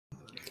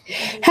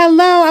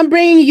Hello, I'm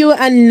bringing you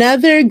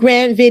another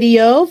grant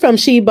video from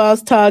She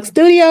Boss Talk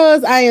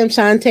Studios. I am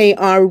Shantae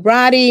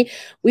Arati.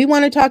 We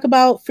want to talk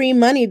about free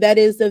money that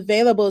is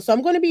available. So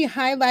I'm going to be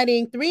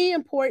highlighting three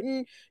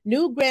important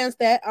new grants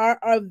that are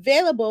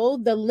available.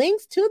 The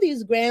links to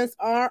these grants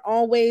are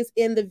always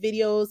in the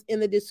videos in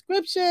the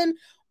description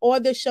or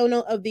the show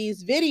note of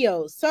these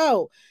videos.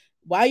 So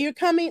while you're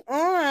coming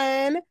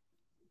on,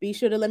 be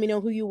sure to let me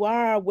know who you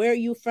are, where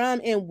you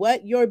from, and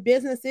what your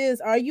business is.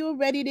 Are you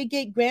ready to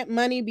get grant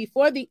money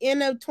before the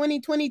end of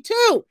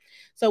 2022?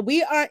 So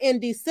we are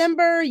in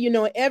December. You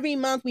know, every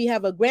month we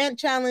have a grant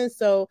challenge.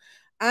 So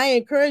I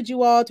encourage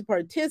you all to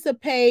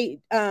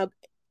participate.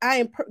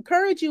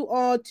 Encourage you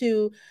all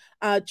to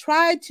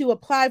try to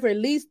apply for at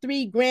least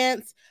 3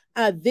 grants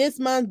this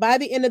month. By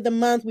the end of the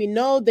month, we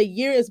know the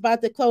year is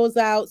about to close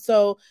out.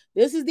 So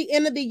this is the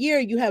end of the year.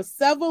 You have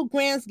several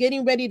grants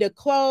getting ready to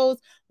close.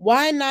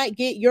 Why not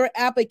get your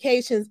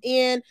applications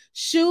in?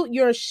 Shoot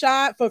your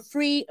shot for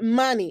free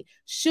money.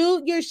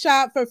 Shoot your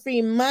shot for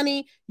free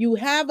money. You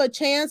have a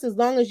chance as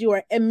long as you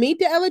are meet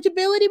the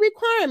eligibility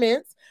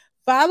requirements.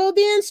 Follow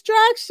the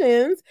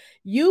instructions.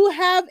 You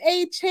have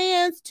a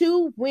chance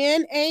to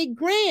win a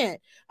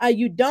grant.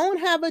 You don't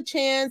have a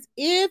chance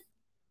if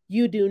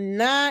you do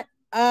not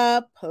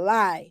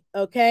apply.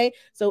 Okay.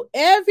 So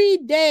every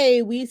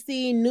day we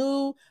see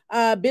new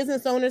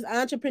business owners,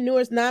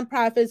 entrepreneurs,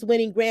 nonprofits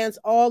winning grants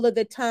all of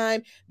the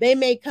time. They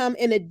may come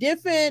in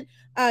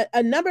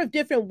a number of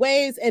different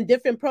ways and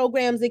different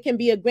programs. It can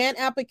be a grant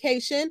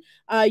application.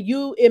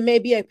 It may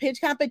be a pitch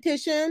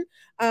competition.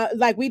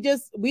 Like we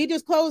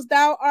just closed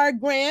out our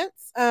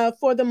grants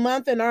for the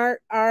month, and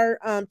our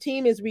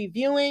team is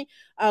reviewing.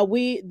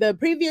 The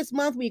previous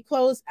month we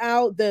closed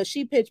out the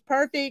She Pitch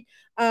Perfect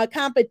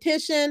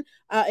competition,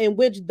 in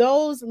which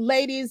those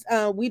ladies,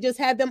 we just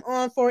had them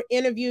on for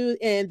interview,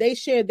 and they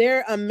shared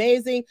their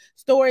amazing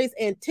stories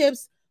and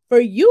tips for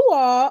you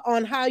all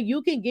on how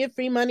you can get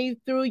free money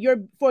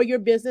for your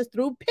business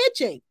through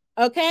pitching.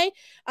 Okay.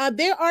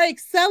 There are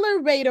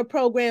accelerator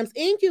programs,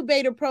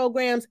 incubator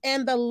programs,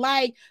 and the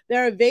like that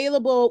are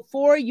available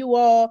for you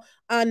all,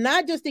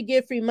 not just to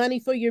get free money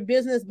for your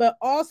business, but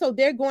also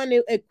they're going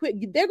to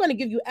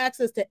give you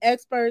access to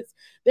experts.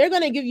 They're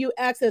going to give you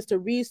access to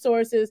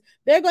resources.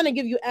 They're going to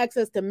give you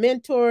access to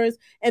mentors,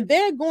 and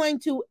they're going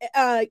to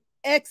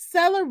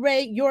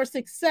accelerate your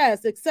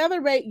success,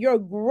 accelerate your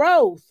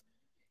growth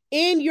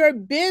in your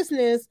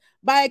business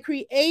by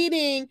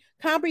creating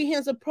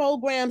comprehensive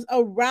programs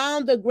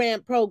around the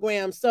grant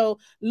program. So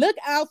look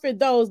out for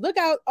those. Look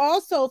out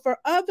also for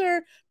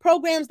other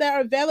programs that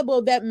are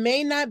available that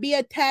may not be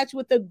attached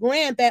with the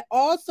grant that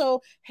also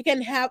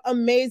can have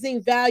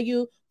amazing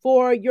value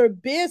for your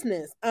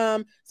business.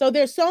 So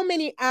there's so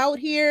many out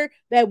here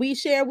that we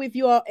share with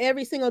you all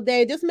every single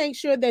day. Just make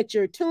sure that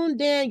you're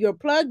tuned in, you're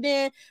plugged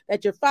in,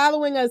 that you're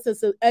following us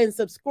and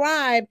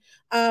subscribe,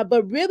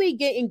 but really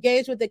get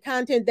engaged with the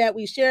content that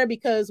we share,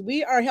 because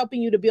we are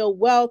helping you to build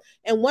wealth.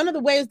 And one of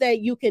the ways that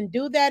you can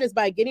do that is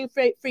by getting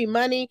free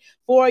money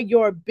for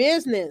your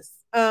business.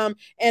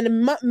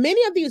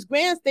 Many of these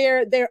grants,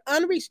 they're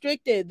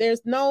unrestricted.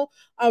 There's no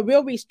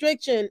real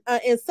restriction,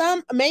 and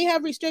some may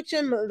have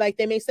restriction, like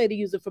they may say to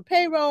use it for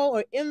payroll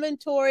or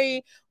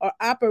inventory or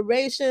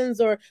operations,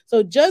 or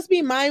so just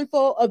be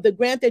mindful of the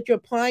grant that you're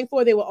applying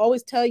for. They will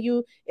always tell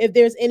you if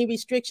there's any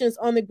restrictions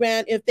on the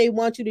grant, if they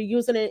want you to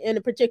use it in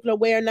a particular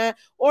way or not,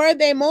 or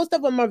most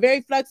of them are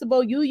very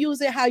flexible. You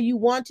use it how you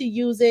want to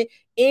use it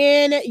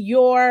in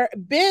your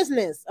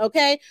business.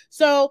 Okay.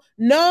 So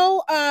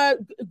no,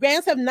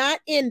 grants have not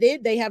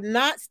ended. They have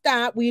not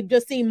stopped. We've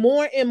just seen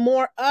more and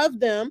more of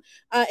them.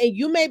 And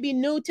you may be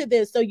new to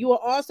this. So you will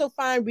also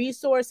find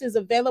resources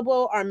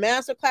available. Our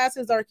master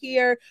classes are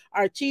here.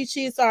 Our cheat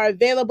sheets are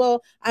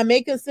available. I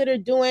may consider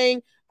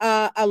doing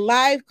a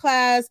live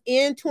class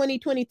in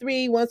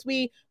 2023. Once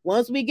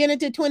we get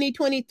into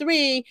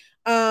 2023,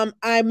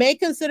 I may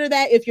consider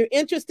that. If you're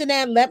interested in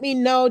that, let me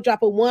know.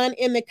 Drop a 1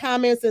 in the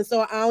comments, and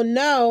so I'll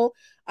know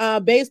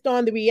based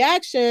on the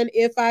reaction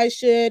if I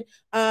should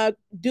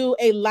do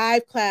a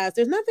live class.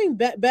 There's nothing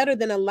better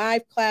than a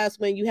live class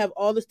when you have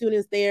all the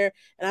students there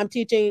and I'm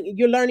teaching.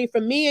 You're learning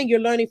from me and you're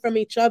learning from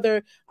each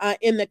other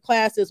in the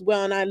class as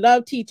well. And I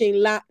love teaching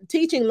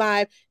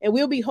live, and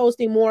we'll be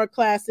hosting more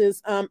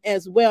classes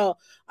as well.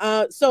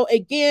 So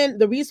again,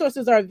 the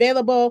resources are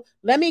available.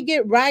 Let me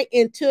get right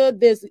into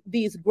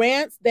these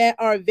grants that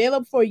are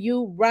available for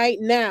you right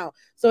now.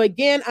 So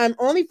again, I'm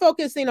only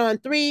focusing on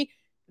 3.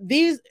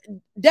 These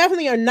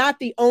definitely are not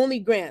the only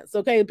grants.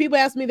 Okay. People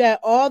ask me that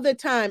all the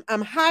time.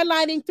 I'm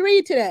highlighting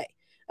 3 today.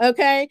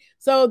 Okay.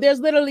 So there's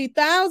literally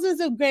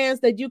thousands of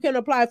grants that you can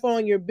apply for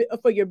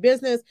your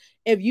business.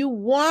 If you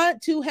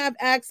want to have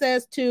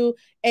access to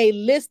a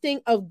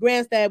listing of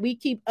grants that we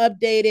keep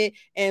updated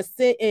and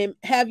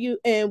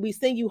we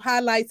send you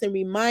highlights and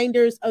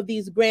reminders of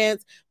these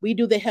grants. We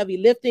do the heavy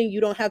lifting.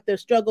 You don't have to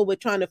struggle with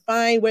trying to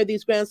find where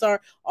these grants are.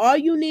 All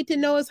you need to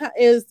know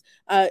is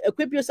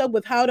equip yourself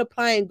with how to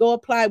apply and go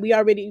apply. We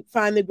already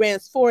find the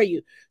grants for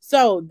you.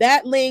 So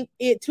that link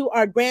to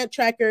our grant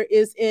tracker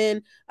is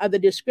in the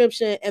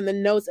description and the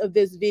notes of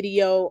this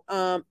video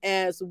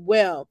as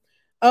well.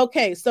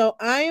 Okay, so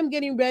I am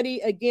getting ready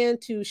again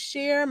to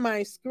share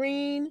my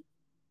screen.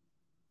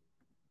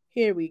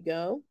 Here we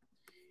go.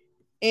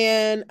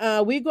 And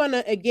we're going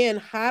to, again,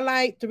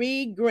 highlight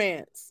 3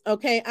 grants.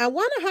 Okay, I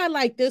want to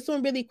highlight this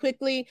one really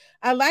quickly.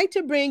 I like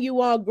to bring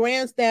you all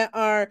grants that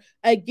are,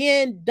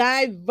 again,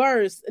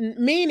 diverse,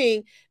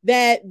 meaning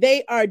that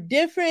they are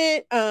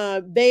different.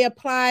 They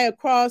apply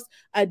across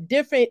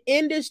different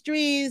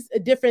industries,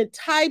 different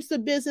types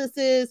of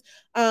businesses.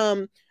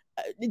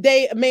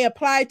 They may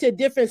apply to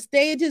different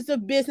stages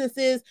of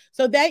businesses,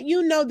 so that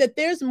you know that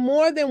there's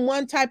more than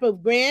one type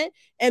of grant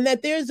and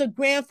that there's a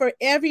grant for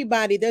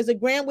everybody. There's a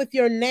grant with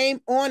your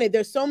name on it.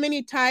 There's so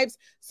many types,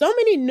 so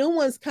many new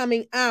ones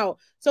coming out.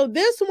 So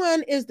this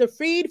one is the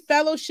Freed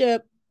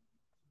Fellowship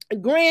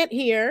grant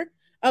here.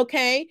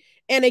 Okay.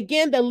 And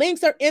again, the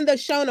links are in the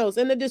show notes,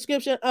 in the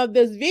description of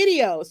this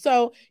video.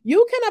 So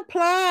you can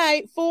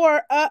apply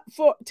for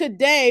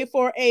today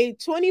for a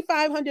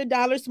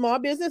 $2,500 small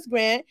business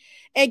grant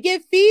and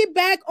get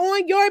feedback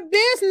on your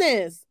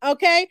business.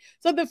 Okay.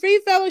 So the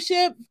Freed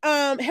Fellowship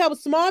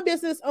helps small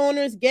business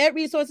owners get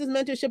resources,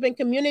 mentorship, and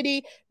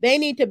community they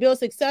need to build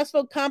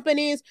successful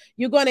companies.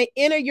 You're going to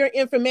enter your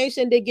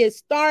information to get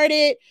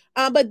started.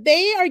 But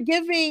they are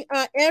giving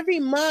every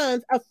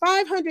month a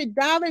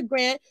 $500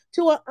 grant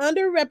to an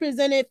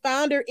underrepresented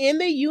founder in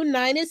the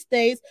United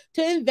States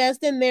to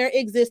invest in their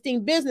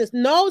existing business.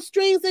 No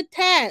strings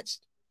attached.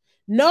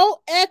 No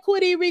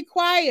equity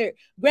required.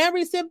 Grant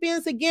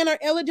recipients, again, are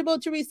eligible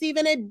to receive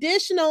an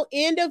additional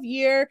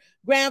end-of-year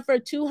grant for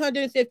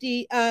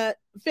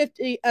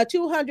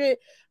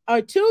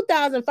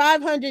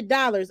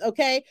 $2,500,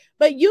 okay?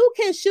 But you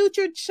can shoot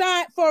your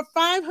shot for a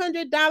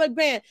 $500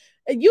 grant.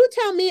 You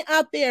tell me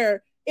out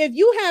there, if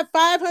you have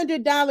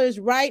 $500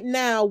 right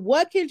now,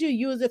 what could you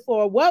use it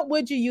for? What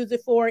would you use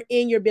it for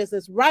in your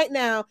business right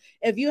now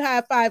if you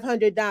have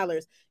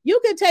 $500? You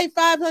could take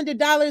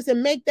 $500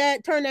 and make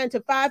that, turn that into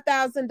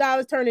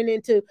 $5,000, turn it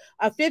into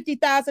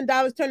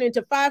 $50,000, turn it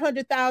into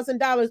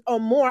 $500,000 or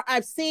more.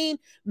 I've seen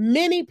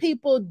many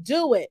people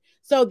do it.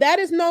 So that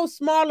is no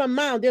small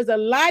amount. There's a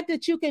lot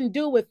that you can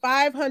do with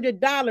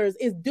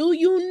 $500. Do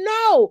you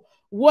know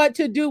what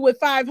to do with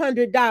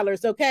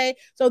 $500? Okay.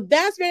 So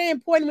that's very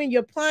important when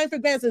you're applying for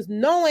grants, is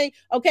knowing,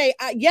 okay,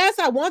 yes,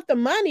 I want the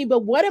money,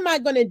 but what am I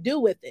going to do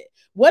with it?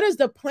 What is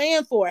the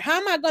plan for it?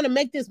 How am I going to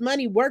make this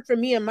money work for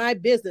me and my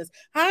business?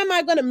 How am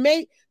I going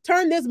to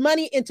turn this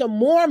money into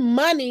more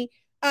money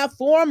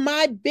for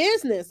my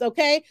business?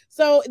 Okay.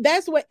 So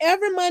that's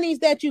whatever monies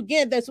that you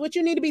get, that's what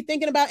you need to be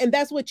thinking about. And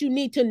that's what you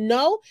need to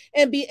know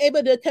and be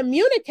able to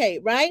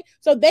communicate, right?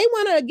 So they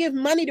want to give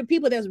money to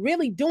people that's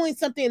really doing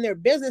something in their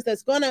business,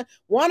 that's going to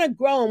want to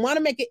grow and want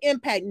to make an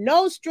impact.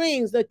 No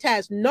strings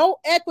attached, no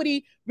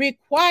equity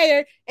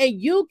required.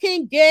 And you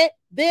can get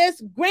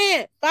this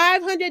grant,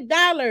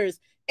 $500,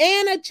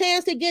 and a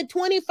chance to get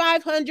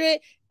 $2,500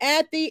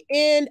 at the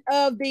end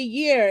of the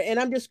year. And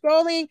I'm just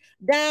scrolling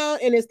down,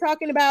 and it's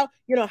talking about,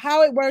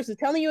 how it works. It's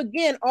telling you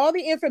again, all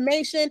the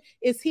information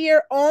is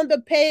here on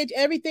the page.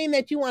 Everything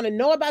that you want to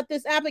know about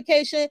this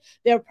application,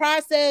 their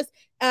process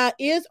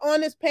is on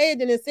this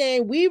page, and it's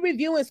saying we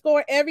review and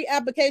score every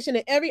application,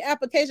 and every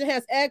application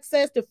has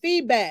access to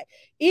feedback.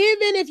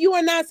 Even if you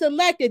are not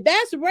selected,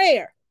 that's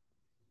rare.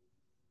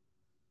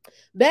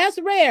 That's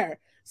rare.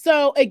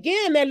 So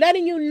again, they're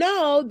letting you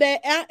know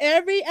that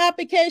every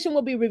application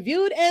will be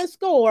reviewed and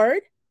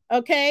scored,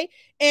 okay?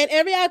 And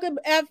every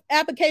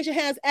application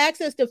has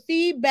access to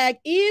feedback,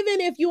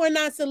 even if you are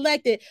not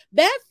selected.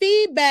 That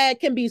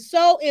feedback can be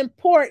so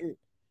important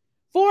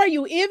for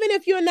you, even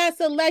if you're not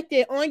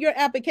selected on your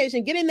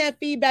application, getting that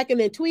feedback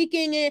and then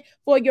tweaking it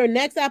for your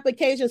next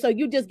application. So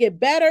you just get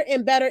better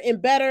and better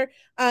and better.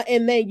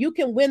 And then you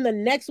can win the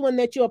next one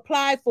that you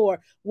apply for.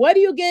 What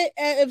do you get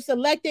if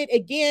selected?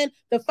 Again,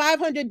 the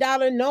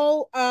 $500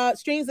 no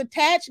strings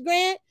attached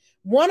grant,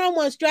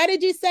 one-on-one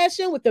strategy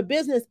session with the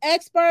business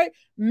expert,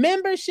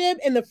 membership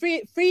in the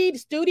Freed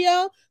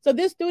Studio. So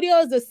this studio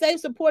is a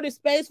safe, supportive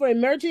space for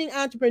emerging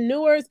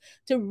entrepreneurs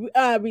to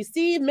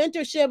receive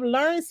mentorship,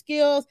 learn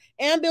skills,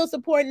 and build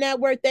support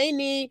network they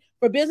need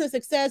for business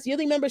success.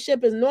 Yearly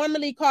membership is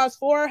normally cost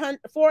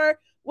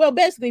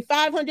basically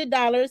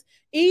 $500.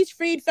 Each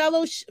Freed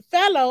fellow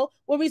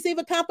will receive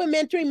a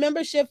complimentary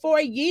membership for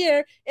a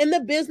year in the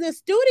business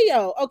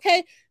studio.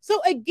 Okay.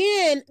 So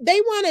again,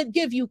 they want to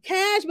give you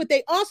cash, but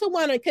they also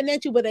want to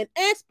connect you with an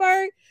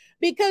expert.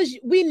 because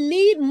we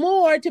need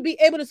more to be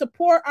able to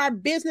support our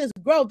business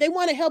growth. They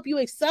want to help you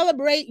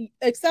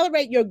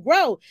accelerate your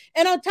growth.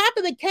 And on top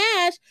of the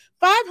cash,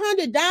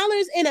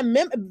 $500 in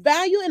a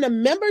value in a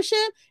membership,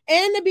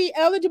 and to be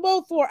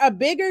eligible for a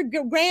bigger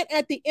grant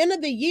at the end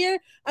of the year.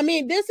 I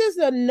mean, this is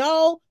a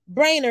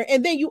no-brainer.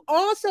 And then you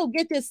also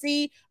get to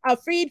see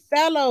Freed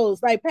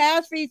Fellows, like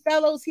past Freed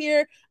Fellows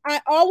here. I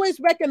always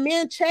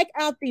recommend check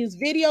out these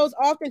videos.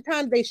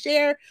 Oftentimes they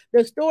share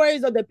the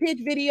stories or the pitch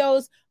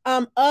videos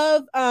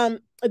of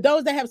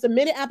those that have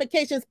submitted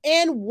applications,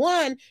 and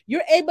one,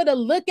 you're able to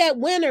look at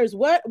winners.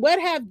 What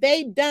have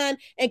they done,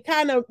 and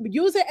kind of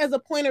use it as a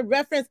point of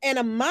reference and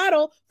a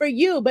model for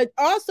you. But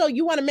also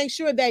you want to make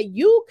sure that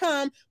you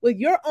come with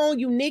your own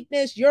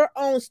uniqueness, your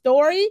own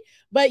story,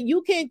 but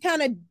you can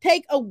kind of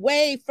take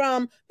away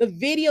from the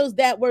videos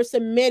that were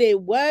submitted.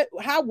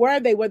 How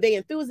were they? Were they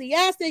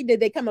enthusiastic? Did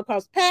they come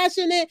across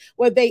passionate?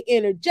 Were they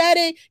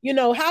energetic? You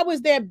know, how was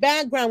their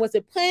background? Was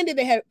it planned? Did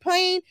they have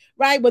planned,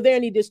 right? Were there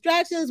any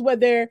distractions? Were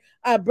there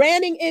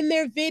branding in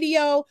their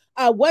video?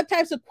 What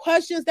types of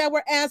questions that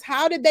were asked?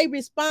 How did they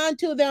respond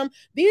to them?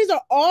 These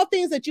are all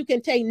things that you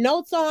can take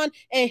notes on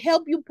and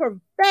help you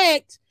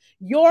perfect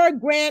your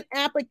grant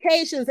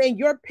applications and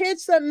your pitch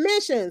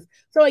submissions.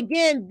 So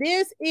again,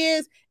 this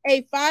is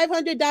a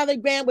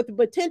 $500 grant with the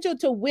potential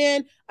to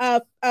win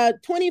a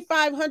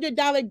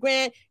 $2,500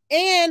 grant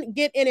and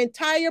get an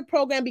entire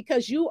program,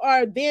 because you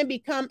are then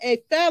become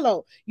a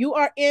fellow. You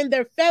are in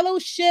their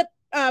fellowship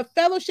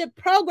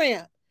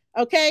program.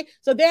 Okay,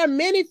 so there are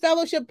many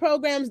fellowship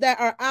programs that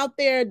are out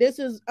there. This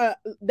is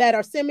that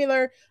are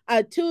similar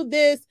to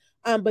this.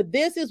 But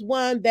this is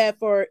one that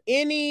for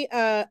any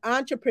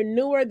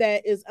entrepreneur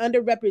that is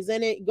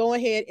underrepresented, go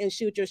ahead and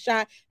shoot your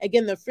shot.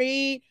 Again, the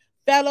Freed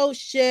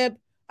Fellowship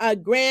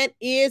grant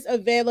is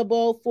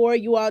available for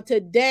you all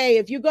today.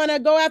 If you're going to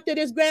go after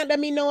this grant, let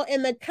me know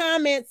in the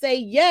comments. Say,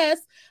 yes,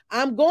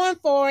 I'm going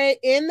for it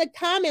in the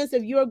comments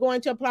if you're going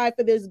to apply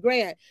for this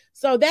grant.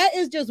 So that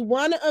is just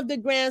one of the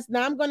grants.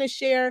 Now I'm going to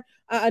share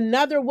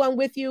another one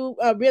with you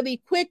really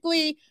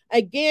quickly.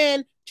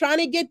 Again, trying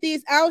to get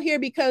these out here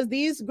because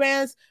these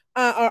grants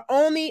are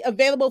only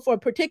available for a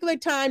particular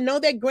time. Know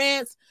that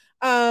grants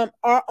are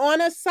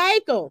on a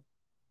cycle.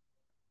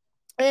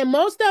 And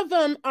most of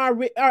them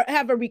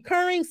have a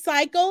recurring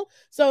cycle.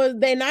 So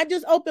they're not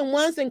just open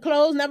once and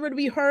close, never to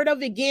be heard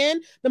of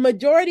again. The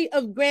majority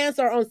of grants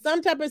are on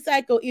some type of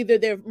cycle. Either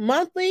they're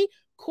monthly,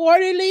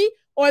 quarterly,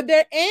 or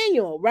they're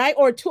annual, right?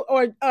 Or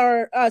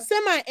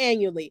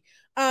semi-annually.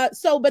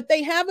 But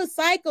they have a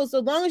cycle. So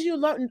as long as you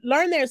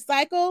learn their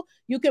cycle,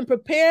 you can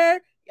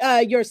prepare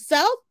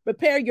yourself,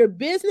 prepare your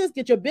business,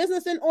 get your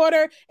business in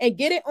order, and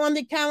get it on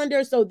the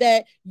calendar so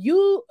that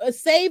you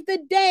save the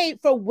date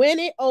for when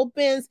it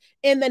opens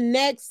in the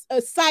next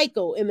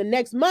cycle, in the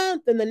next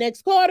month, in the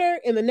next quarter,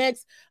 in the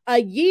next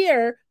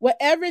year,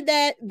 whatever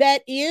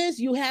that is.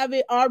 You have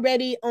it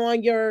already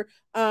on your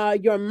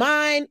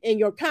mind and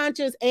your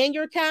conscience and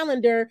your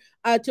calendar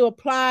to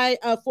apply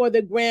for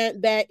the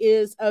grant that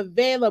is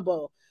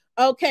available.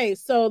 Okay,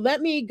 so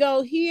let me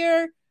go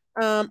here.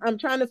 I'm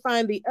trying to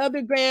find the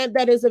other grant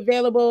that is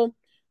available.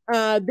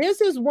 This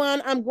is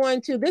one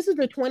this is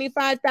the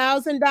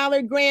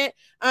 $25,000 grant.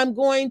 I'm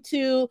going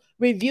to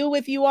review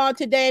with you all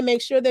today.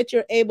 Make sure that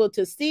you're able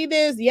to see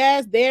this.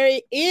 Yes, there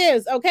it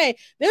is. Okay,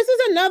 this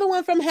is another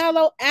one from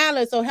Hello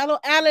Alice. So Hello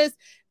Alice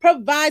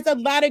provides a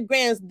lot of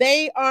grants.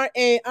 They are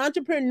an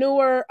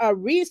entrepreneur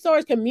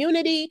resource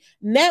community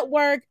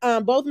network.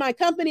 Both my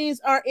companies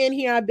are in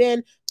here. I've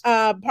been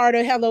part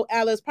of Hello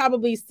Alice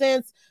probably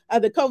since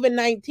the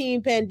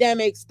COVID-19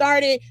 pandemic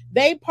started.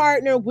 They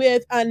partner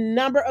with a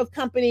number of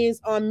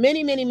companies on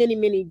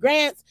many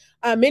grants.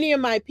 Many of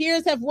my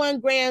peers have won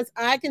grants.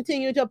 I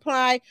continue to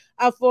apply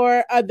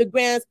for the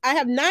grants. I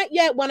have not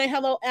yet won a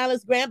Hello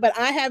Alice grant, but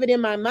I have it in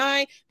my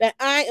mind that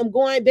I am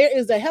going. There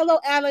is a Hello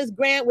Alice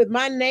grant with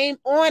my name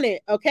on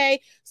it.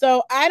 Okay,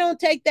 so I don't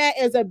take that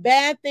as a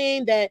bad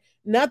thing. That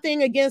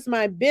nothing against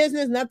my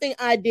business, nothing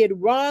I did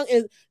wrong.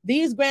 Is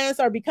these grants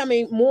are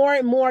becoming more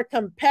and more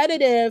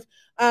competitive.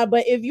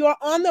 But if you're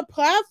on the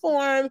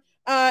platform,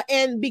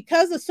 and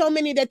because of so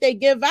many that they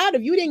give out,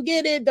 if you didn't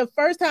get it the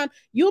first time,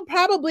 you'll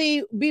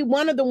probably be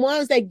one of the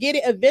ones that get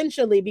it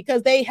eventually,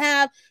 because they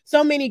have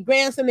so many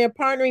grants and they're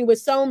partnering with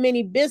so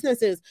many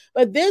businesses.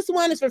 But this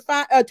one is for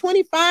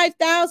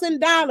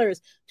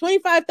 $25,000.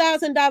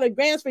 $25,000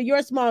 grants for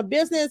your small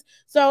business.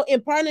 So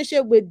in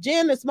partnership with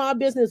GEM, the Small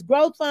Business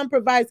Growth Fund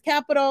provides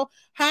capital,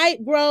 high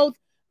growth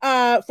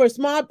for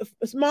small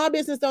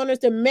business owners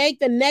to make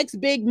the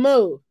next big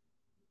move.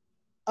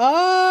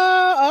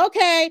 Oh,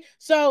 okay.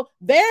 So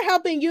they're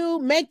helping you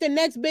make the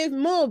next big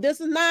move.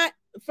 This is not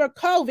for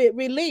COVID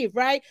relief,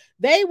 right?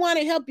 They want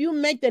to help you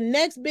make the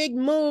next big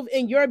move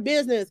in your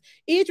business.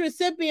 Each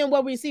recipient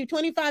will receive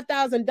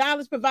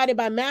 $25,000 provided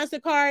by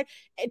MasterCard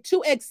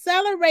to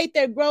accelerate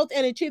their growth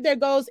and achieve their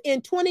goals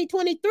in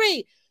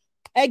 2023.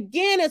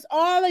 Again, it's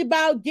all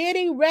about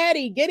getting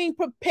ready, getting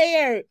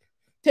prepared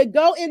to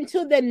go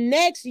into the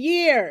next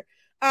year.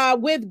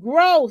 with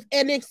growth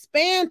and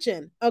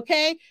expansion.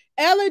 Okay.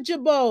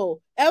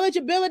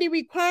 Eligibility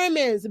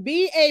requirements: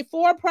 be a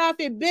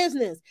for-profit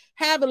business,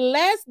 have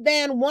less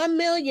than $1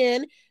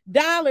 million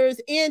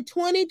in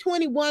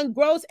 2021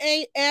 gross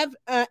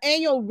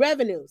annual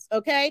revenues.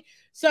 Okay.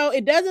 So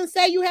it doesn't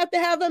say you have to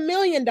have $1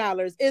 million.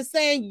 It's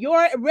saying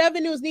your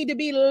revenues need to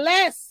be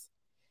less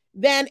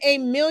than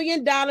 $1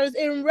 million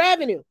in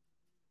revenue.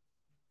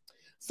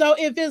 So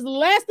if it's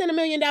less than $1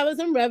 million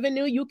in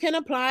revenue, you can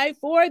apply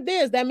for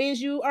this. That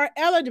means you are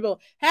eligible.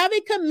 Have a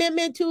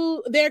commitment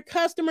to their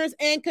customers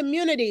and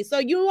community. So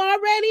you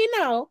already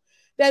know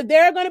that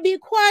there are going to be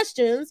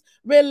questions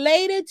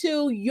related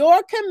to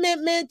your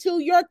commitment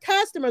to your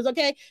customers.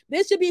 Okay.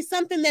 This should be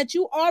something that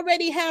you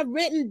already have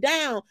written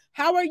down.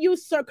 How are you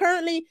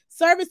currently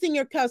servicing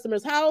your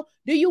customers? How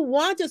do you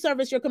want to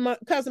service your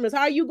customers?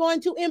 How are you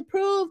going to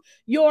improve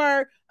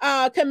your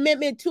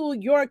commitment to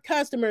your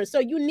customers? So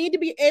you need to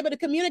be able to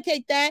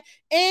communicate that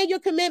and your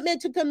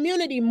commitment to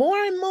community.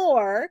 More and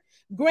more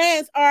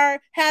grants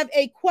have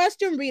a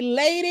question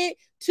related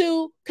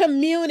to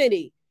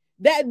community.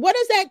 What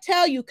does that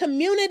tell you?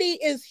 Community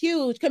is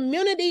huge.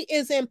 Community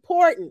is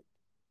important.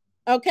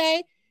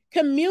 Okay.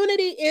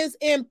 Community is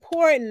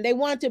important. They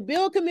want to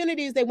build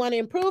communities. They want to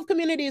improve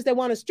communities. They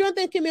want to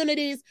strengthen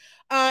communities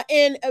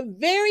in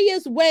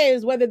various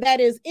ways, whether that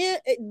is in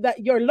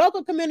your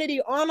local community,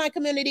 online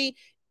community.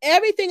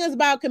 Everything is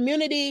about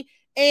community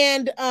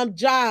and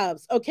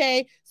jobs.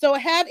 Okay. So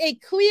have a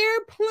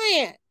clear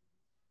plan.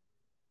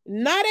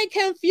 Not a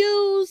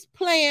confused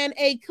plan,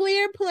 a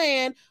clear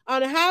plan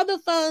on how the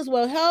funds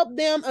will help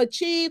them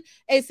achieve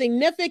a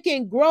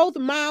significant growth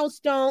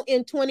milestone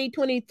in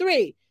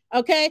 2023.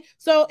 Okay,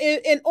 so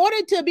in order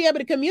to be able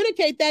to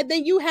communicate that,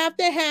 then you have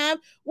to have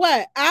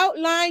what?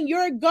 Outline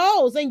your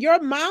goals and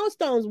your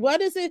milestones. What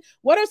is it?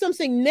 What are some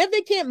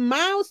significant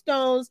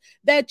milestones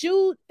that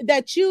you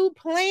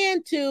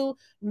plan to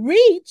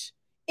reach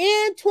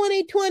in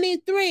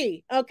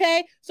 2023?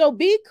 Okay, so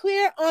be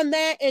clear on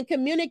that and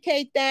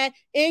communicate that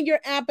in your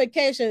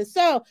application.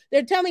 So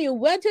they're telling you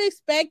what to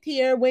expect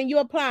here when you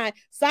apply.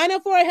 Sign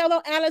up for a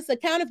Hello Alice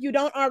account if you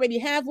don't already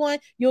have one.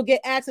 You'll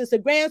get access to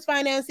grants,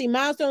 financing,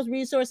 milestones,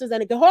 resources,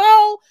 and a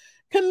whole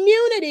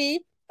community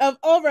of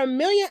over 1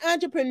 million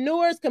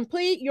entrepreneurs.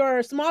 Complete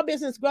your small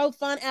business growth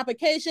fund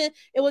application.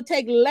 It will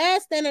take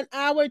less than an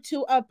hour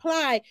to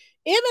apply.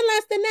 Even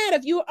less than that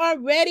if you are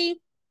already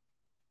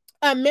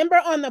a member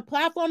on the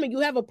platform and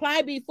you have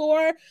applied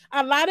before.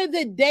 A lot of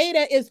the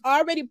data is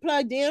already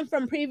plugged in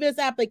from previous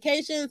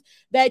applications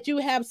that you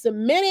have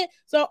submitted.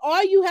 So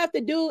all you have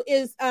to do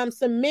is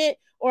submit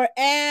or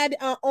add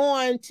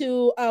on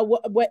to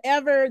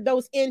whatever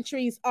those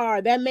entries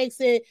are. That makes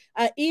it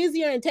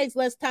easier and takes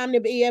less time to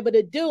be able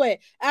to do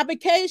it.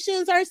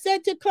 Applications are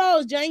set to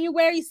close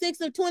January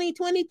 6th of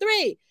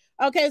 2023.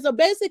 Okay, so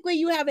basically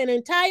you have an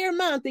entire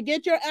month to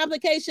get your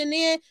application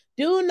in.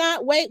 Do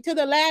not wait till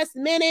the last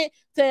minute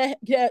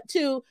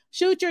to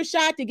shoot your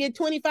shot to get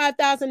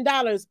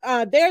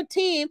 $25,000. Their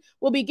team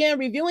will begin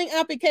reviewing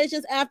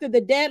applications after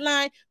the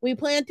deadline. We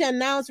plan to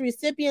announce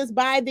recipients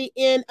by the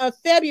end of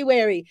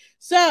February.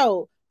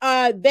 So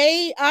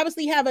they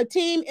obviously have a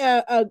team,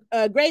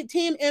 a great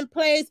team in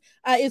place.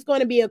 It's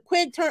going to be a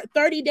quick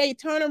 30-day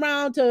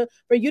turnaround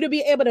for you to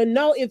be able to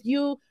know if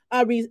you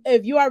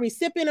are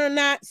recipient or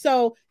not.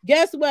 So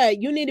guess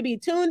what? You need to be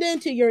tuned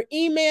into your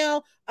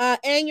email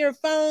and your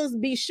phones.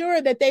 Be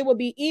sure that they will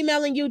be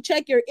emailing you.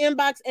 Check your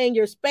inbox and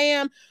your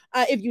spam.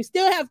 If you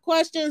still have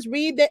questions,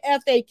 read the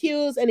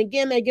FAQs. And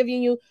again, they're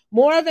giving you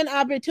more of an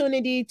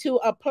opportunity to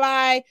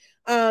apply.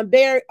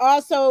 They're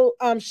also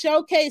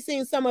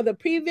showcasing some of the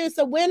previous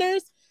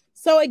winners.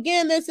 So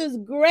again, this is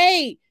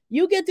great.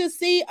 You get to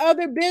see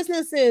other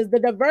businesses, the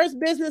diverse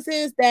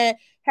businesses that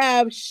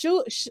have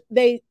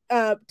they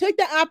took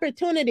the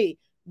opportunity.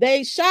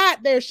 They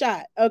shot their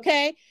shot,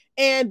 okay?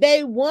 And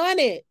they won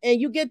it. And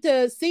you get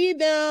to see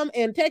them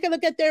and take a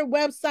look at their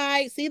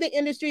website, see the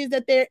industries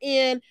that they're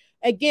in.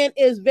 Again,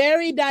 it's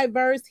very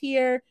diverse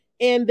here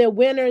in the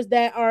winners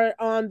that are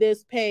on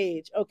this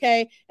page,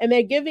 okay? And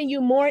they're giving you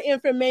more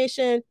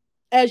information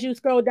as you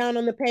scroll down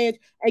on the page.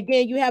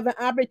 Again, you have an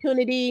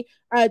opportunity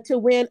to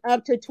win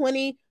up to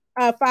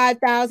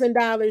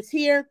 $25,000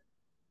 here.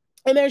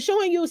 And they're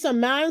showing you some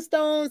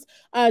milestones.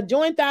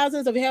 Join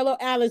thousands of Hello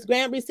Alice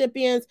grant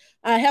recipients.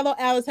 Hello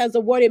Alice has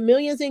awarded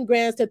millions in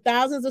grants to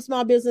thousands of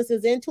small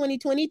businesses in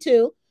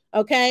 2022.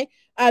 Okay.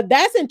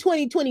 That's in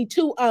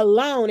 2022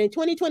 alone. In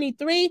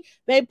 2023,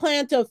 they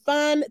plan to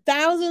fund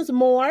thousands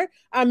more.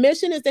 Our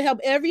mission is to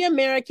help every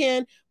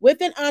American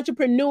with an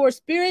entrepreneur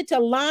spirit to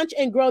launch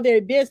and grow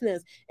their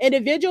business.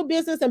 Individual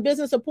business and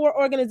business support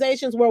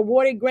organizations were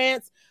awarded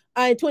grants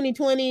in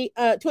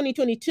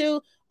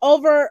 2022,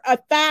 over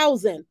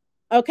 1,000.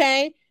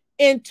 Okay.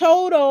 In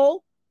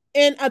total,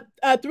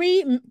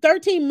 13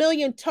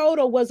 million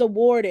total was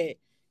awarded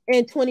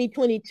in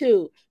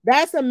 2022.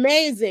 That's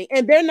amazing.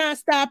 And they're not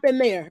stopping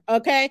there.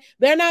 Okay.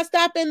 They're not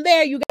stopping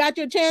there. You got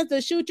your chance to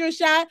shoot your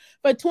shot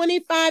for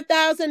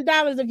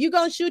 $25,000. If you're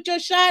going to shoot your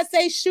shot,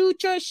 say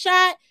shoot your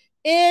shot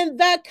in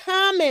the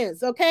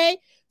comments. Okay.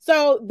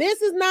 So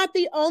this is not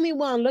the only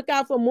one. Look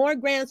out for more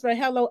grants for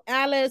Hello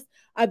Alice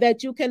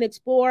that you can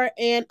explore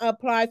and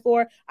apply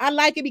for. I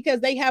like it because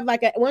they have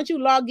like once you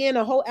log in,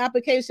 a whole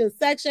application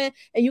section,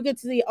 and you get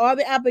to see all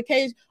the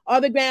applications,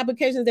 all the grant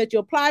applications that you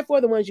applied for,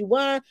 the ones you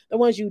won, the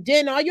ones you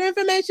didn't. All your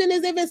information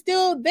is even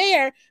still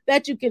there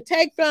that you can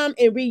take from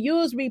and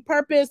reuse,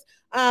 repurpose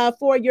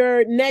for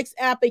your next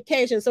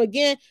application. So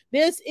again,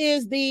 this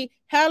is the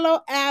Hello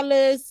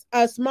Alice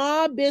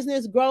Small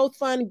Business Growth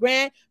Fund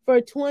grant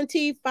for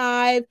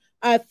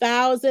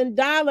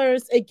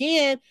 $25,000.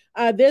 Again,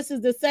 this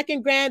is the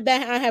second grant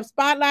that I have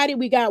spotlighted.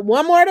 We got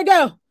one more to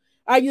go.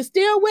 Are you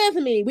still with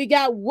me? We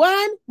got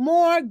one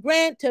more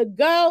grant to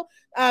go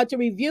to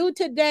review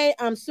today.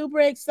 I'm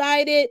super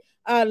excited.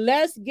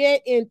 Let's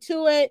get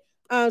into it.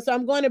 So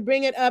I'm going to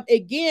bring it up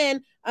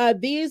again.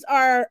 These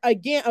are,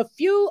 again, a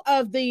few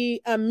of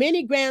the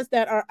many grants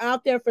that are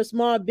out there for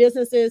small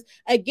businesses.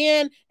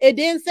 Again, it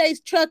didn't say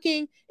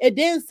trucking. It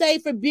didn't say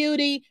for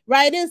beauty,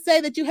 right? It didn't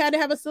say that you had to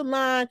have a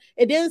salon.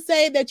 It didn't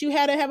say that you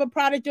had to have a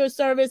product or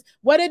service.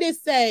 What did it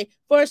say?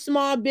 For a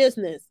small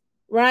business,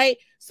 right?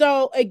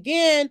 So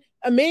again,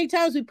 many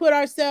times we put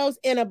ourselves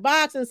in a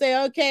box and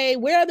say, okay,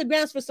 where are the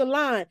grants for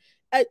salon?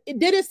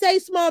 Did it say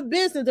small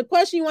business? The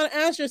question you want to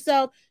ask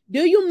yourself,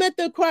 do you meet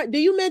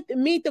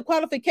the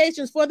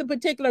qualifications for the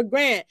particular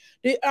grant?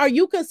 Are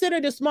you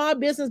considered a small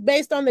business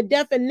based on the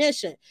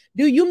definition?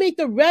 Do you meet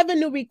the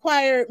revenue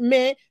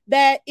requirement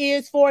that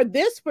is for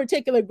this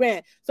particular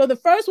grant? So the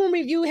first one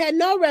review had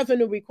no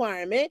revenue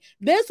requirement.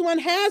 This one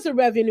has a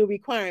revenue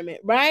requirement,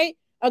 right?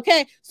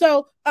 Okay,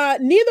 so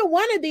neither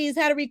one of these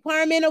had a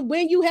requirement of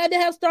when you had to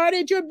have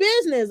started your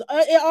business.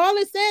 All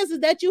it says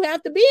is that you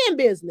have to be in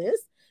business,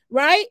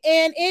 right?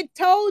 And it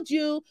told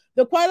you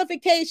the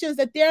qualifications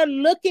that they're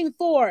looking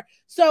for.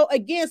 So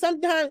again,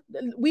 sometimes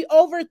we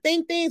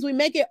overthink things. We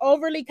make it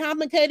overly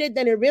complicated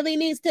than it really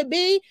needs to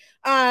be.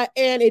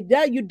 And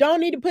you don't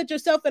need to put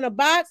yourself in a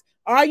box.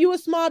 Are you a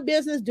small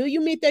business? Do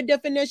you meet their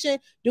definition?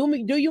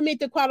 Do you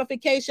meet the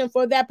qualification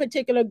for that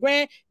particular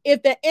grant?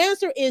 If the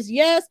answer is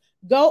yes,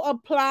 go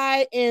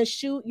apply and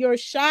shoot your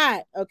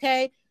shot,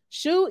 okay?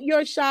 Shoot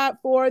your shot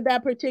for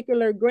that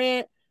particular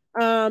grant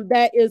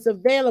that is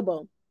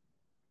available.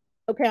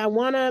 Okay, I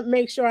want to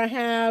make sure I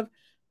have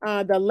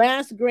the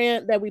last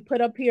grant that we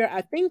put up here.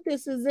 I think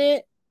this is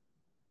it.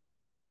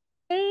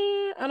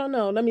 I don't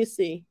know. Let me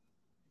see.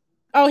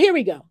 Oh, here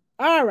we go.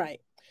 All right.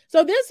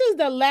 So this is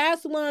the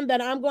last one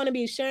that I'm going to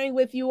be sharing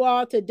with you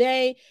all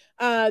today.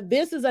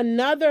 This is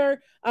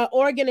another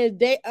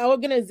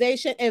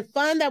organization and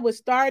fund that was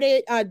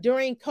started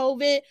during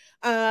COVID.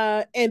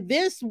 And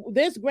this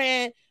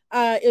grant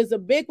is a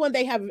big one.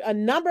 They have a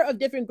number of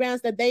different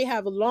grants that they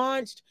have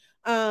launched.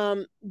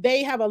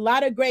 They have a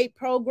lot of great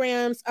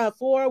programs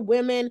for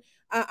women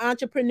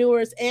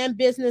entrepreneurs and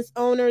business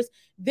owners.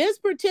 This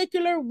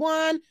particular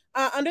one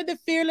under the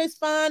Fearless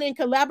Fund in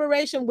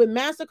collaboration with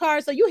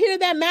MasterCard. So you hear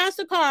that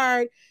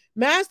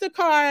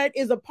MasterCard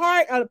is a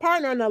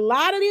partner in a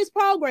lot of these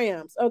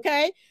programs,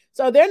 okay?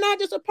 So they're not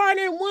just a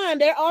partner in one,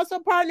 they're also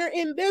a partner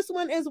in this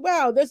one as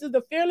well. This is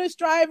the Fearless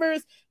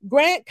Drivers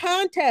Grant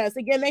Contest.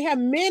 Again, they have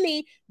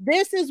many.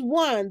 This is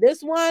one.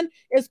 This one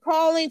is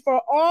calling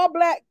for all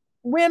Black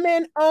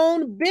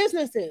women-owned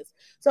businesses.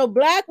 So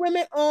Black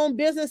women-owned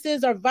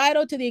businesses are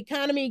vital to the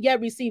economy,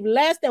 yet receive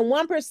less than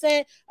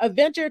 1% of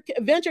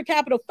venture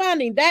capital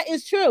funding. That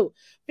is true.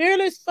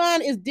 Fearless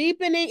Fund is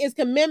deepening its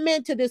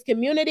commitment to this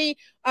community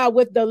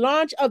with the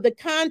launch of the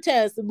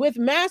contest. With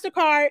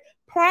MasterCard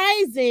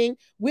prizing,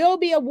 we'll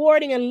be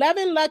awarding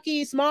 11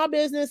 lucky small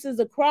businesses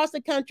across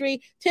the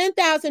country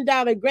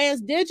 $10,000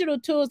 grants, digital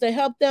tools to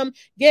help them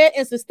get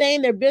and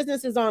sustain their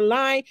businesses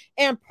online,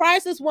 and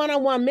priceless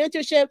one-on-one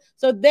mentorship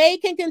so they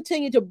can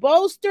continue to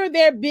bolster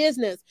their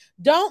business.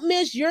 Don't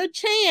miss your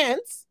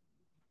chance.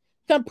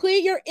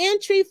 Complete your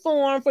entry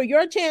form for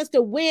your chance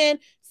to win.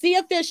 See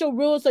official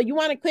rules. So you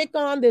want to click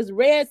on this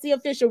red see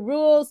official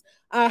rules,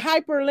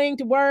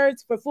 hyperlinked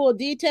words for full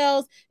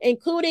details,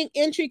 including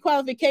entry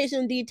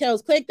qualification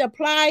details. Click the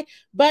apply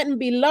button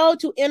below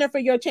to enter for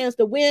your chance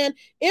to win.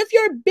 If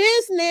your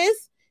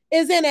business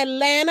is in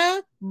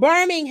Atlanta,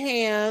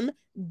 Birmingham,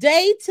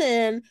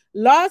 Dayton,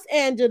 Los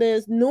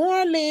Angeles, New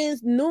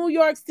Orleans, New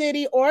York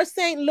City, or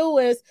St.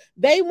 Louis,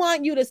 they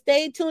want you to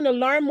stay tuned to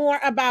learn more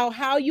about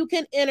how you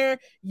can enter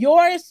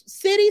your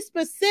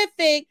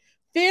city-specific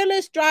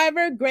Fearless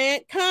Driver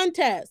Grant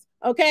Contest.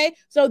 Okay,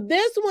 so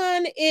this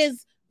one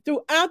is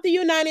throughout the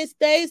United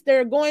States.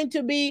 There are going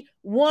to be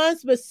one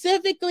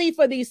specifically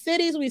for these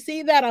cities. We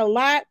see that a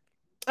lot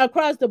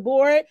across the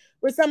board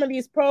with some of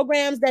these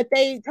programs that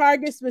they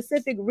target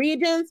specific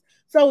regions.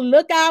 So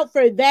look out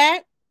for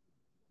that.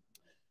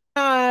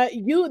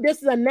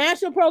 This is a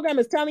national program.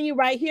 It's telling you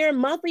right here,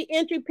 monthly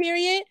entry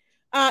period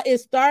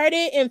is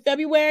started in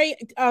February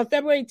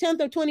 10th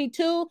of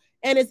 22,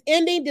 and it's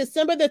ending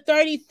December the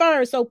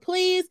 31st. So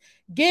please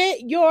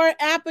get your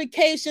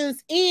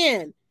applications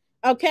in,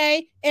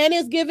 okay? And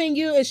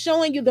it's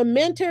showing you the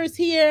mentors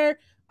here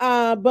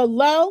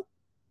below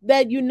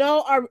that you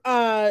know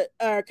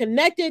are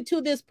connected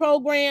to this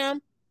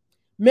program.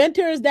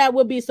 mentors that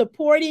will be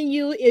supporting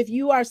you if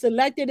you are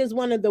selected as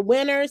one of the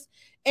winners.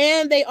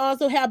 And they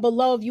also have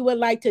below, if you would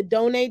like to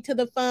donate to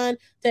the fund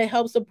to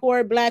help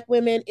support Black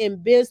women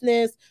in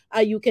business,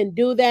 you can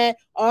do that.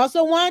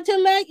 Also want to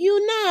let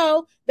you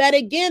know that,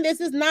 again,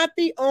 this is not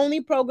the only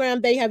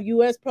program. They have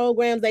U.S.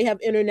 programs. They have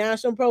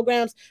international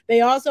programs.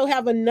 They also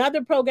have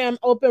another program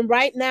open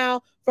right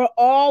now for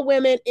all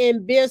women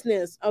in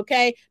business,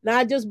 okay?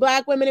 Not just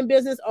Black women in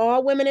business,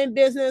 all women in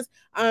business.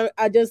 I'm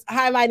just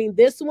highlighting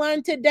this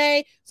one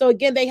today. So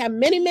again, they have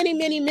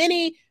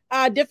many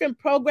different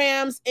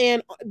programs,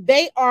 and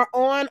they are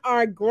on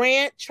our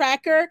grant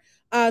tracker.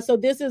 So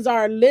this is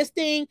our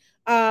listing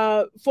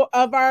of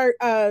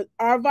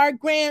our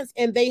grants,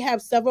 and they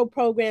have several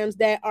programs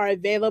that are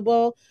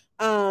available.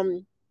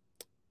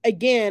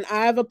 Again,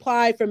 I've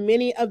applied for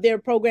many of their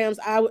programs.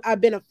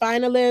 I've been a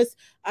finalist,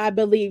 I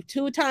believe,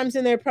 2 times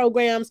in their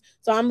programs.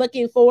 So I'm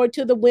looking forward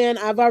to the win.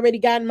 I've already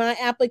gotten my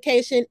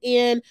application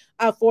in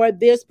for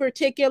this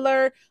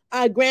particular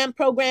grant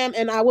program,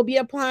 and I will be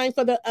applying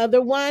for the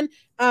other one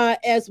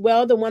as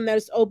well, the one that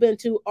is open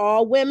to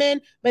all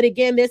women. But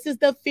again, this is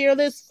the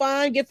Fearless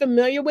Fund. Get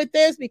familiar with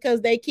this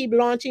because they keep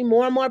launching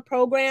more and more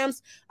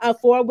programs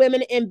for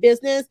women in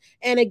business.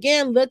 And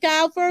again, look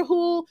out for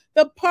who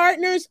the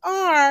partners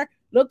are.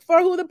 Look for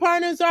who the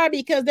partners are,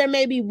 because there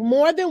may be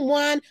more than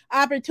one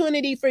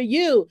opportunity for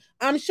you.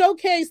 I'm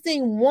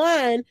showcasing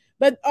one,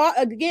 but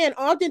again,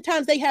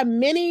 oftentimes they have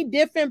many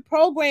different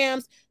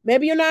programs.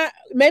 Maybe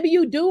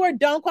you do or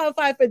don't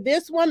qualify for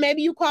this one.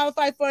 Maybe you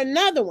qualify for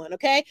another one,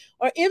 okay?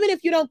 Or even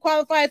if you don't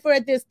qualify for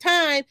it this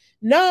time,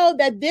 know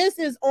that this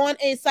is on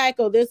a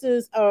cycle. This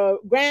is a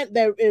grant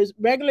that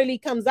regularly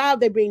comes out.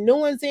 They bring new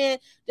ones in.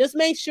 Just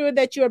make sure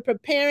that you're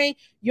preparing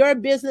your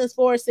business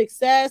for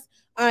success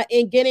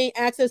in getting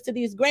access to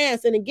these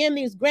grants. And again,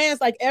 these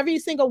grants, like every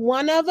single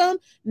one of them,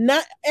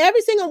 not every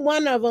single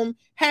one of them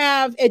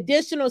have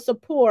additional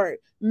support,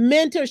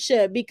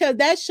 mentorship, because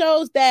that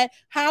shows that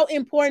how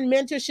important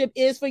mentorship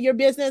is for your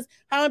business,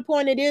 how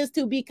important it is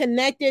to be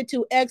connected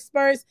to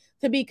experts,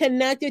 to be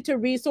connected to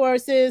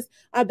resources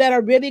that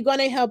are really going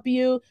to help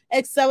you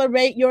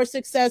accelerate your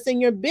success in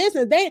your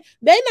business.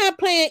 They're not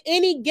playing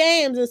any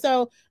games. And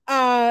so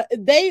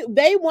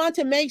they want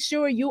to make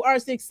sure you are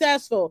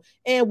successful,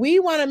 and we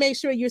want to make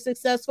sure you're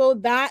successful.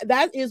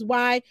 That is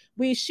why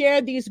we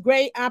share these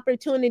great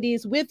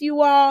opportunities with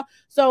you all.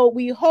 So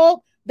we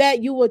hope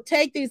that you will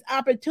take these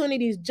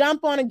opportunities,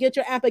 jump on and get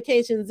your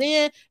applications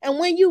in. And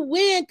when you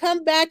win,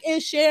 come back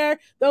and share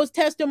those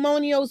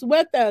testimonials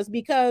with us,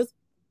 because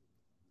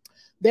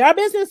there are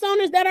business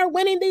owners that are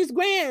winning these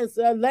grants.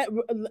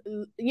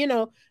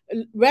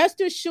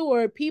 Rest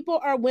assured, people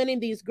are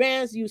winning these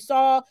grants. You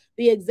saw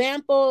the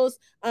examples.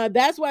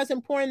 That's why it's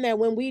important that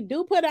when we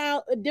do put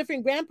out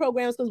different grant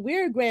programs, because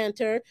we're a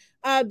grantor,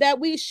 that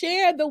we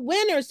share the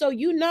winners. So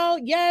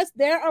yes,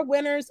 there are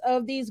winners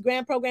of these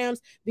grant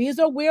programs. These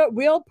are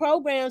real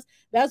programs.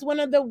 That's one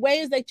of the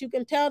ways that you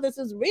can tell this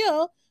is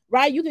real,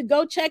 right? You could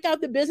go check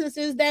out the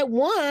businesses that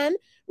won,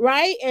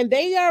 right? And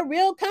they are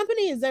real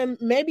companies. And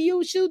maybe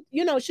you shoot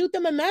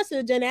them a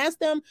message and ask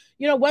them,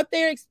 what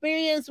their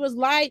experience was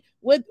like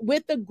with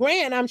the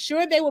grant. I'm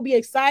sure they will be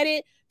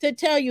excited to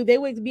tell you. They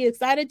would be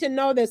excited to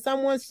know that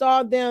someone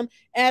saw them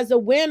as a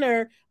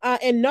winner,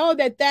 and know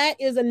that that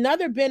is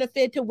another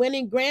benefit to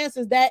winning grants,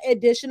 is that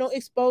additional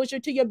exposure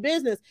to your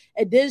business,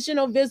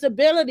 additional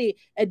visibility,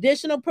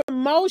 additional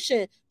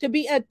promotion, to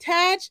be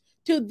attached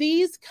to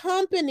these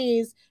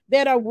companies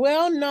that are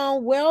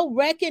well-known,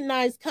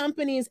 well-recognized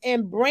companies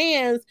and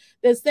brands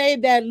that say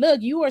that, look,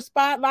 you are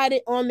spotlighted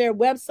on their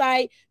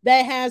website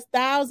that has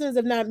thousands,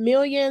 if not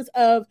millions,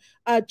 of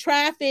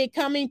traffic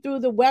coming through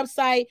the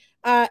website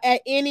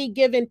at any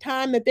given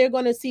time, that they're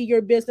going to see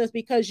your business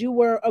because you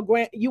were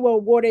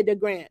awarded a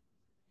grant.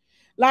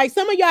 Like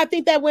some of y'all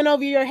think that went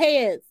over your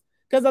heads,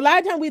 because a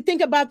lot of times we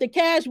think about the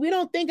cash. We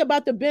don't think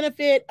about the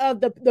benefit of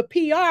the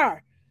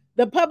PR,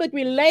 the public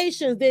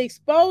relations, the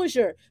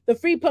exposure, the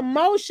free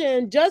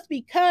promotion. Just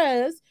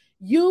because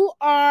you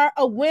are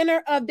a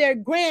winner of their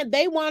grant,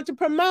 they want to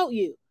promote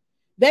you.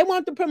 They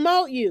want to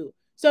promote you.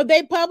 So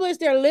they publish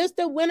their list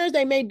of winners.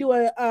 They may do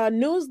a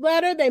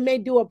newsletter. They may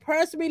do a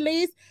press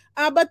release,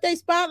 but they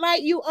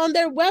spotlight you on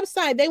their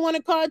website. They want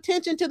to call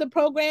attention to the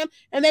program,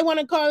 and they want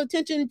to call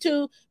attention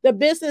to the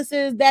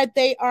businesses that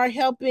they are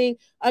helping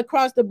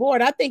across the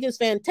board. I think it's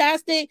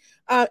fantastic.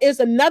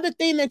 It's another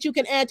thing that you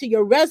can add to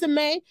your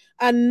resume,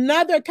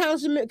 another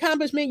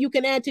accomplishment you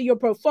can add to your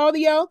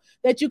portfolio,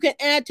 that you can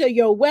add to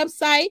your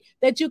website,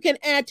 that you can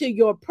add to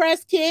your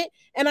press kit.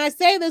 And I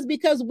say this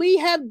because we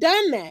have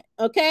done that,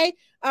 okay?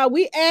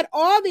 We add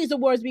all these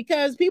awards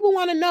because people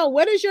want to know,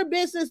 what is your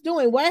business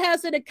doing? What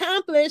has it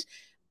accomplished?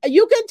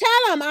 You can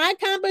tell them,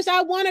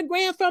 I won a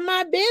grant from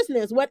my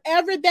business.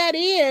 Whatever that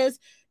is,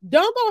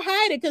 don't go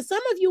hide it, because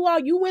some of you all,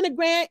 you win a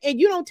grant and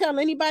you don't tell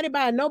anybody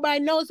about it. Nobody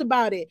knows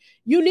about it.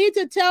 You need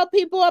to tell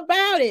people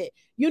about it.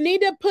 You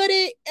need to put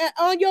it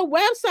on your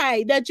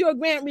website that you're a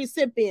grant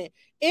recipient.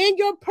 In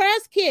your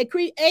press kit,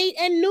 create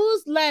a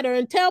newsletter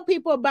and tell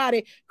people about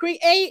it.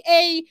 Create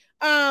a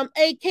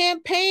a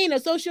campaign, a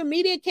social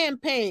media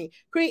campaign,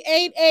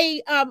 create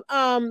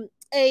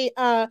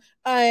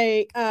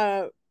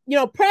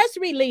press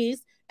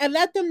release and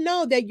let them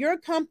know that your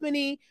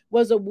company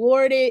was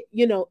awarded,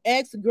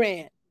 X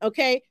grant.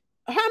 Okay.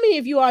 How many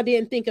of you all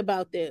didn't think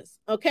about this?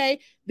 Okay.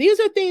 These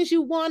are things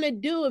you want to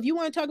do. If you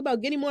want to talk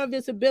about getting more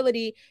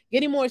visibility,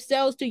 getting more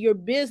sales to your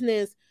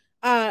business,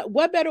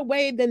 what better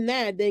way than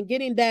that, than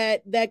getting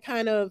that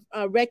kind of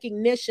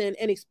recognition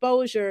and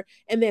exposure,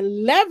 and then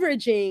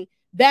leveraging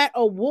that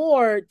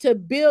award to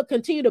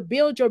continue to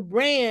build your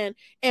brand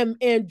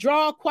and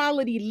draw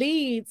quality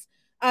leads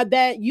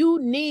that you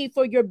need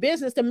for your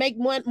business to make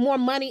more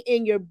money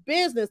in your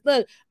business.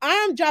 Look,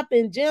 I'm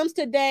dropping gems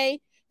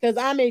today because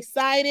I'm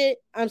excited.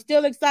 I'm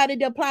still excited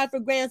to apply for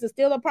grants. It's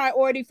still a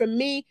priority for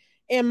me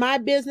in my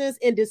business.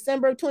 In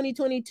December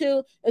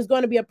 2022 is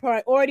going to be a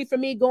priority for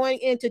me going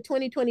into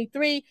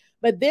 2023.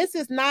 But this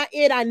is not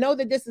it. I know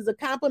that this is a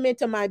compliment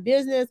to my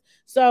business.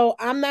 So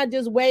I'm not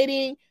just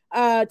waiting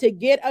to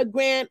get a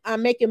grant.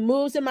 I'm making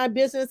moves in my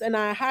business, and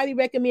I highly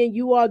recommend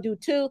you all do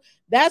too.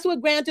 That's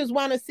what grantors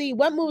want to see.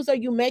 What moves are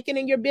you making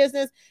in your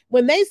business?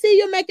 When they see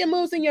you making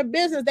moves in your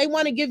business, they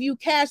want to give you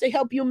cash to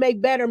help you make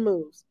better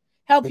moves,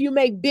 help you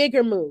make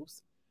bigger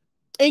moves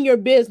in your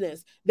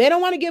business. They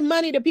don't want to give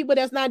money to people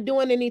that's not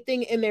doing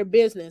anything in their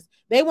business.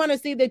 They want to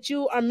see that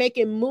you are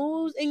making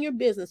moves in your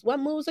business. What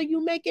moves are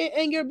you making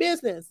in your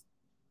business?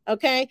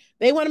 Okay.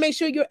 They want to make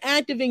sure you're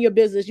active in your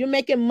business. You're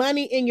making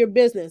money in your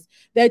business,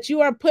 that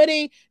you are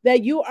putting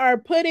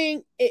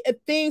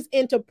things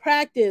into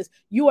practice.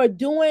 You are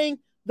doing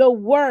the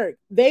work.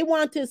 They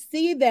want to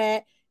see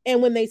that.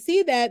 And when they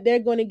see that, they're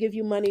going to give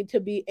you money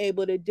to be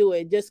able to do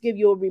it. Just give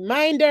you a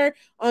reminder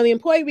on the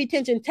employee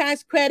retention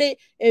tax credit.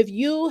 If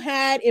you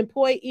had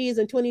employees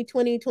in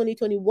 2020,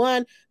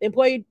 2021, the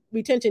employee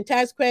retention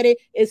tax credit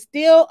is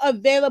still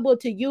available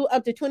to you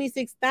up to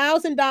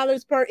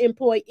 $26,000 per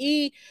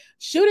employee.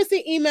 Shoot us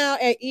an email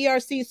at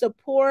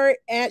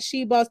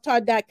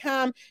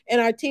ercsupport@shebosstalk.com, and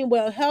our team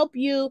will help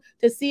you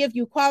to see if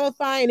you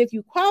qualify. And if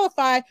you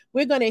qualify,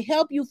 we're going to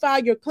help you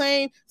file your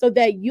claim so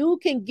that you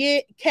can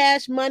get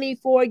cash money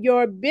for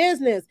your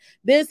business.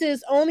 This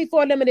is only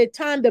for a limited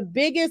time. The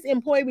biggest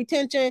employee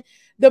retention,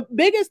 the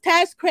biggest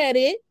tax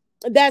credit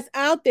that's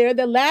out there,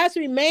 the last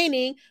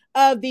remaining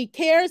of the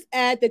CARES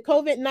Act, the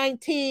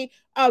COVID-19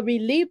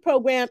 relief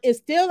program, is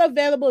still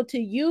available to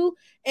you.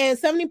 And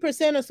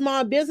 70% of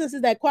small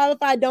businesses that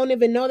qualify don't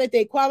even know that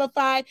they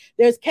qualify.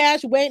 There's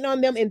cash waiting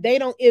on them and they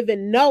don't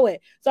even know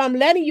it. So I'm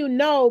letting you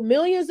know,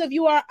 millions of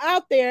you are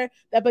out there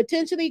that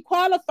potentially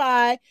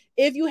qualify.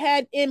 If you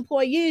had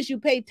employees, you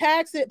pay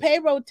taxes,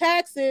 payroll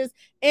taxes,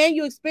 and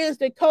you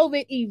experienced a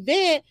COVID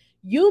event,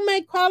 you may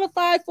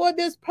qualify for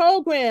this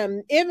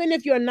program. Even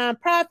if you're a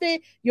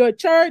nonprofit, you're a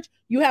church,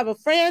 you have a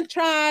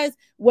franchise,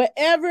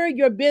 whatever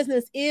your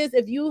business is,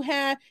 if you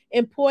have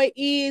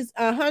employees,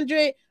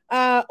 100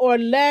 or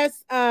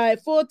less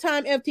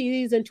full-time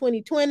FTEs in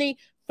 2020,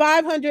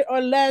 500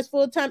 or less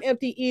full-time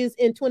FTEs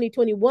in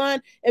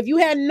 2021. If you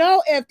had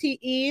no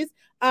FTEs,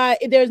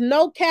 there's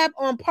no cap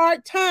on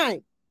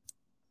part-time.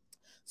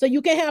 So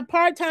you can have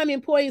part-time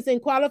employees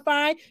and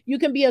qualify. You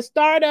can be a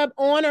startup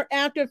on or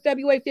after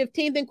February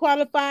 15th and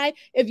qualify.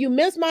 If you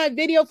missed my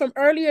video from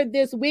earlier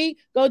this week,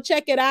 go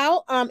check it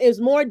out. There's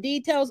more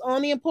details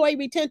on the employee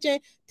retention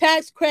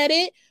tax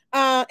credit.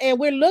 And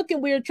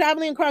we're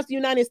traveling across the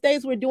United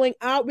States. We're doing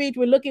outreach.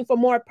 We're looking for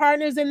more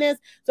partners in this.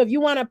 So if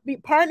you want to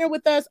partner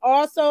with us,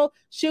 also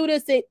shoot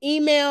us an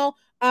email.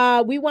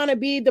 We want to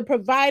be the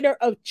provider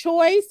of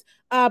choice,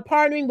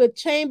 partnering with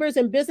chambers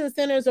and business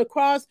centers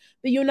across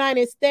the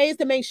United States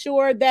to make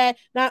sure that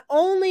not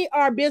only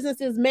are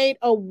businesses made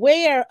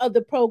aware of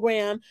the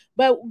program,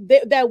 but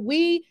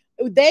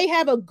they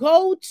have a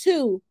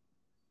go-to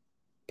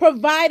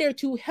provider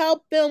to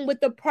help them with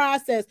the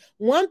process.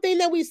 One thing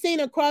that we've seen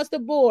across the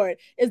board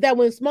is that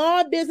when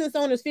small business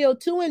owners feel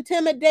too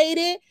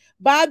intimidated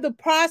by the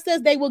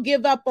process, they will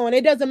give up on it.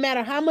 It doesn't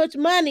matter how much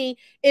money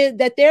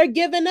that they're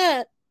giving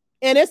up,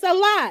 and it's a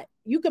lot.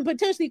 You can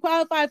potentially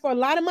qualify for a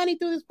lot of money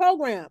through this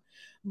program.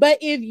 But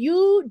if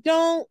you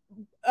don't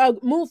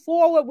move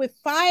forward with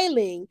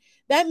filing,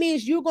 that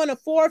means you're going to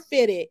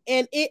forfeit it.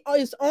 And it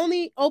is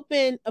only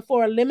open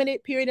for a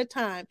limited period of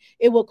time.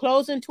 It will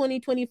close in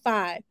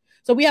 2025.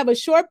 So we have a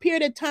short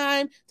period of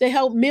time to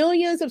help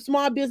millions of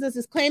small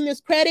businesses claim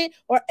this credit,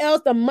 or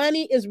else the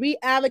money is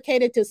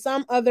reallocated to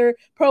some other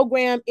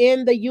program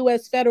in the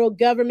U.S. federal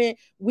government.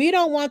 We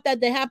don't want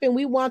that to happen.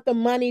 We want the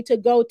money to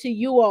go to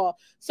you all.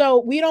 So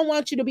we don't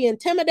want you to be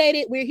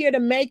intimidated. We're here to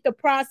make the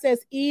process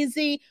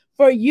easy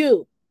for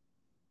you,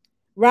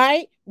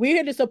 right? We're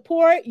here to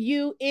support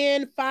you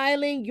in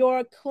filing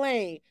your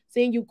claim.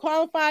 Seeing you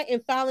qualify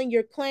and filing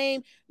your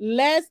claim.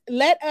 Let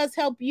us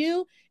help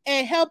you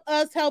and help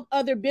us help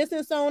other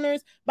business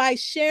owners by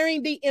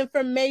sharing the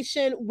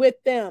information with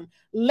them.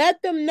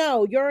 Let them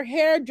know, your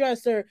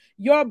hairdresser,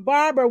 your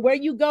barber, where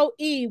you go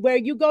eat, where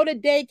you go to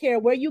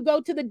daycare, where you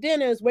go to the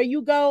dinners, where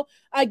you go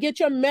get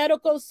your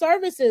medical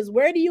services.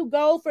 Where do you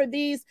go for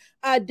these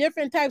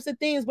different types of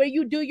things, where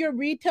you do your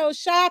retail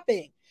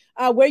shopping?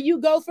 where you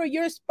go for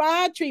your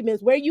spa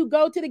treatments, where you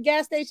go to the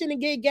gas station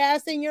and get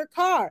gas in your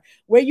car,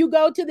 where you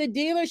go to the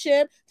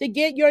dealership to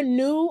get your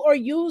new or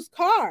used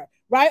car,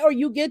 right? Or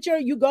you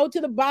go to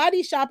the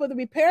body shop or the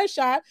repair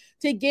shop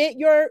to get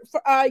your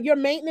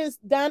maintenance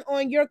done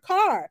on your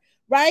car,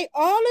 right?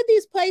 All of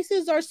these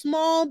places are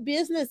small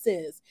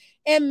businesses,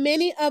 and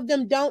many of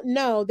them don't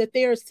know that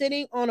they are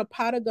sitting on a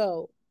pot of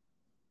gold,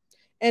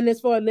 and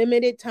it's for a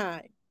limited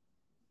time.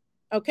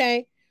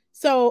 Okay?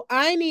 So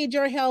I need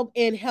your help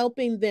in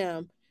helping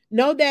them.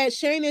 Know that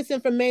sharing this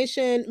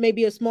information may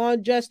be a small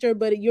gesture,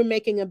 but you're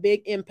making a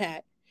big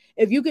impact.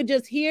 If you could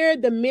just hear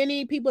the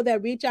many people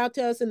that reach out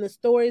to us and the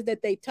stories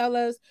that they tell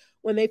us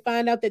when they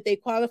find out that they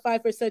qualify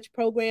for such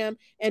program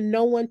and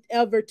no one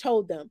ever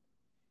told them,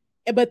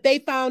 but they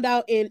found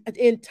out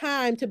in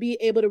time to be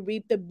able to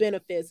reap the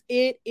benefits.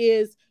 It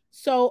is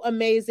so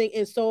amazing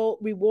and so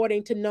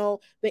rewarding to know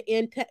the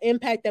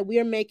impact that we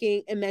are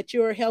making and that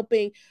you're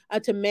helping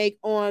to make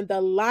on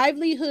the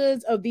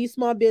livelihoods of these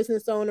small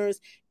business owners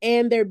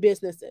and their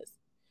businesses.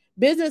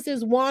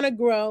 Businesses want to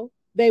grow,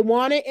 they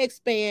want to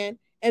expand,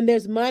 and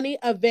there's money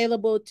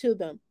available to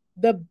them.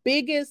 The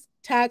biggest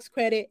tax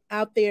credit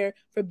out there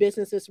for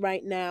businesses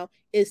right now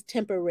is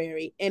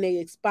temporary, and it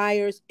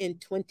expires in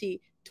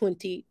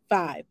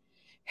 2025.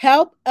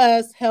 Help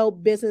us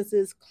help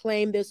businesses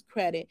claim this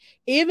credit.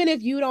 Even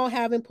if you don't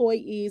have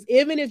employees,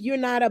 even if you're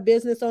not a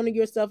business owner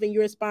yourself and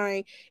you're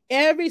aspiring,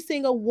 every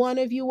single one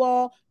of you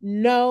all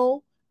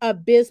know a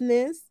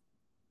business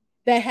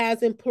that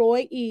has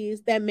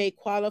employees that may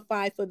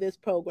qualify for this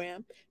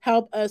program.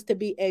 Help us to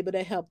be able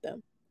to help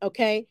them.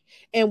 Okay.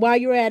 And while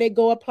you're at it,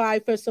 go apply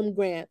for some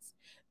grants.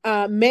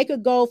 Make a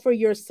goal for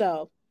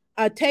yourself.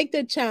 Take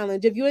the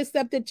challenge. If you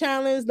accept the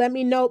challenge, let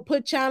me know.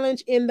 Put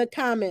challenge in the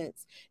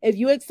comments. If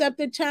you accept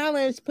the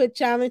challenge, put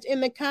challenge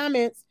in the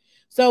comments.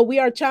 So we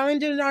are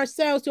challenging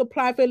ourselves to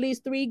apply for at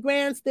least 3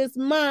 grants this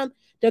month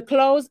to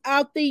close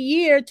out the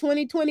year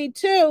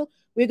 2022.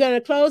 We're going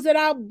to close it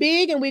out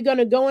big, and we're going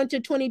to go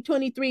into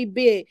 2023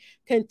 big.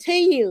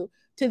 Continue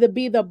to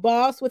be the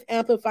boss with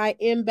Amplify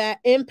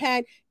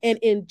Impact, and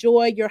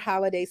enjoy your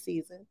holiday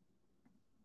season.